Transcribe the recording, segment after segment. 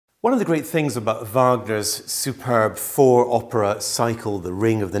One of the great things about Wagner's superb four-opera cycle, The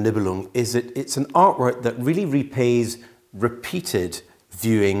Ring of the Nibelung, is that it's an artwork that really repays repeated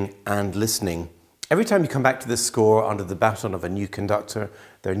viewing and listening. Every time you come back to this score under the baton of a new conductor,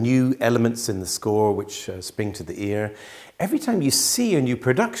 there are new elements in the score which spring to the ear. Every time you see a new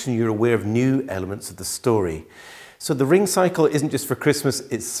production, you're aware of new elements of the story. So the Ring cycle isn't just for Christmas,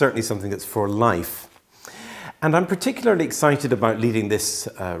 it's certainly something that's for life. And I'm particularly excited about leading this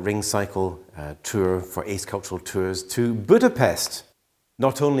Ring Cycle tour for Ace Cultural Tours to Budapest.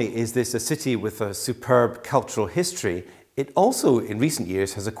 Not only is this a city with a superb cultural history, it also in recent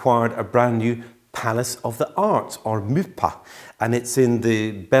years has acquired a brand new Palace of the Arts, or MUPA, and it's in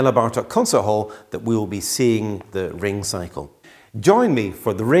the Bela Bartok Concert Hall that we will be seeing the Ring Cycle. Join me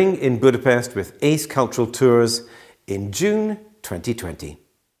for the Ring in Budapest with Ace Cultural Tours in June 2020.